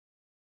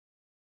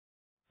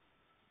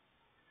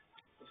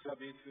What's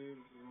up, YouTube?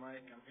 This is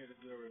Mike. I'm here to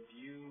do a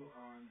review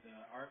on the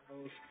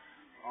Arcos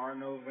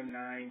Arnova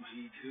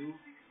 9G2.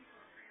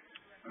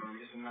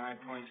 It's a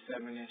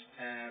 9.7-inch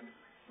tab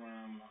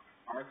from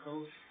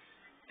Arcos,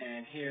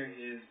 and here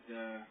is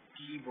the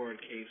keyboard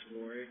case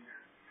for it.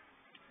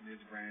 It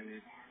is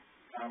branded.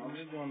 I'm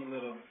just doing a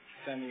little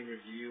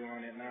semi-review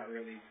on it, not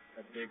really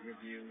a big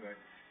review, but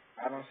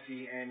I don't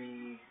see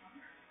anywhere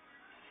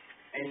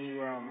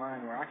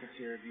online where I could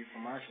see a review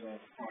for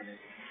myself on it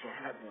before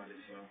I bought it.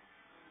 So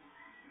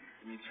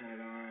let me turn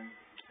it on.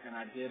 And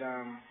I did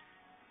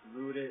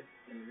root it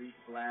and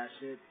reflash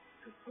it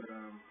to put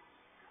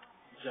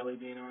Jelly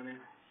Bean on it,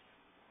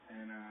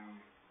 and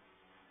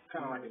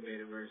kind of like a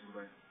beta version,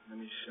 but let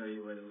me show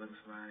you what it looks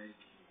like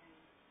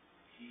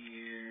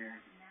here.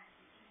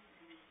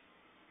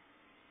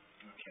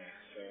 Okay,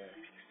 so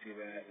you can see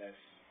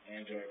that's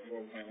Android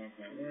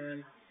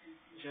 4.1.1,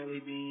 Jelly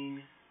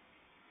Bean.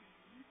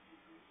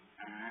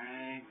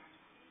 Alright,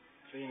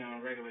 so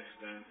regular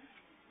stuff.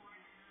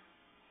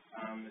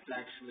 It's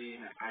actually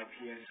an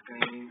IPS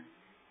screen,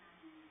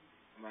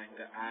 like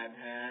the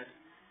iPad.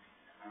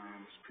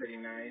 It's pretty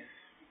nice.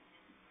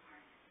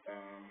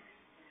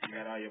 You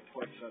got all your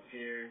ports up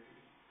here.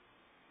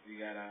 You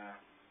got a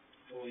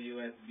full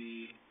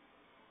USB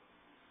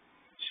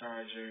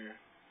charger,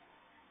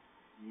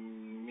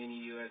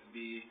 mini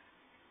USB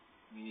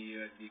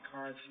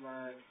card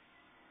slot.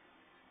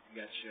 You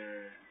got your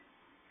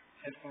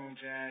headphone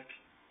jack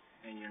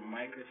and your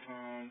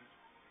microphone.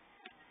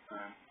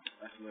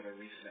 That's a little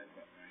reset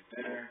button right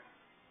there.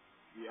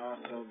 We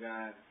also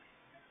got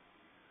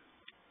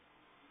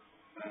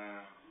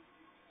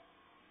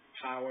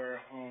power,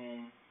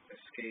 home,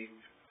 escape,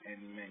 and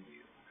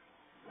menu.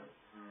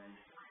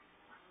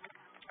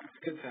 It's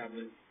a good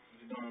tablet.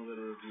 Just doing a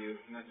little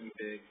review, nothing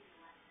big.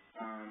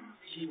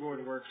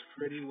 Keyboard works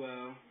pretty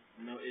well.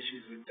 No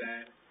issues with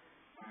that.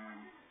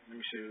 Let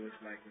me show you what it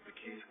looks like with the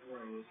case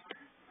closed.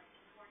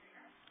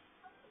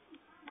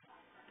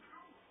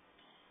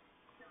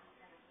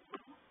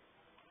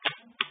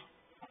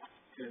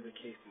 Here's the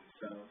case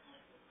itself.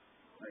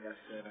 Like I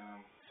said,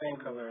 same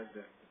color as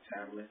the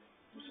tablet,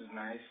 which is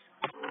nice.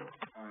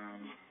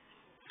 Kind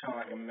of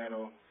like a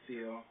metal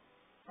feel.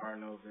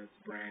 Arnova, it's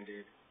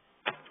branded.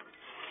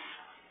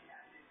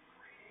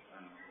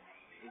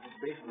 It's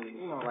just basically,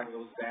 like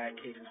those bad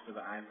cases for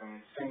the iPhone.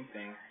 Same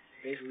thing.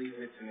 Basically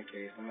fits in the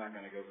case. I'm not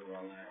going to go through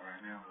all that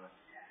right now, but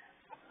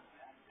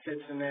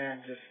fits in there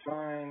just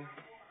fine.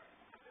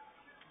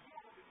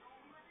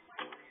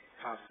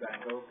 Pops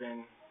back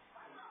open.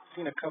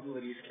 Seen a couple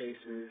of these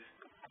cases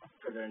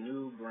for their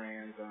new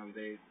brands.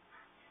 The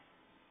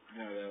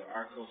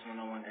Arcos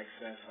 101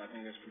 XS. I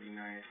think that's pretty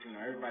nice.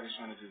 Everybody's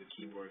trying to do the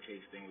keyboard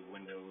case thing with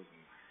Windows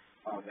and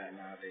all that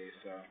nowadays.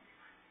 So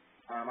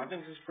I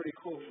think this is pretty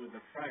cool for the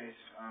price.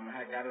 I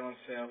had got it on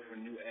sale for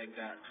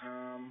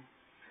newegg.com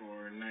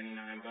for $99,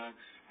 and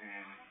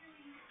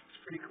it's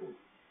pretty cool.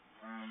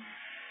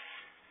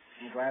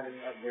 I'm glad it's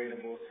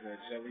upgradable to the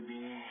Jelly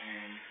Bean,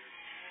 and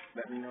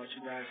let me know what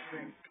you guys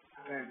think.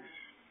 Thanks.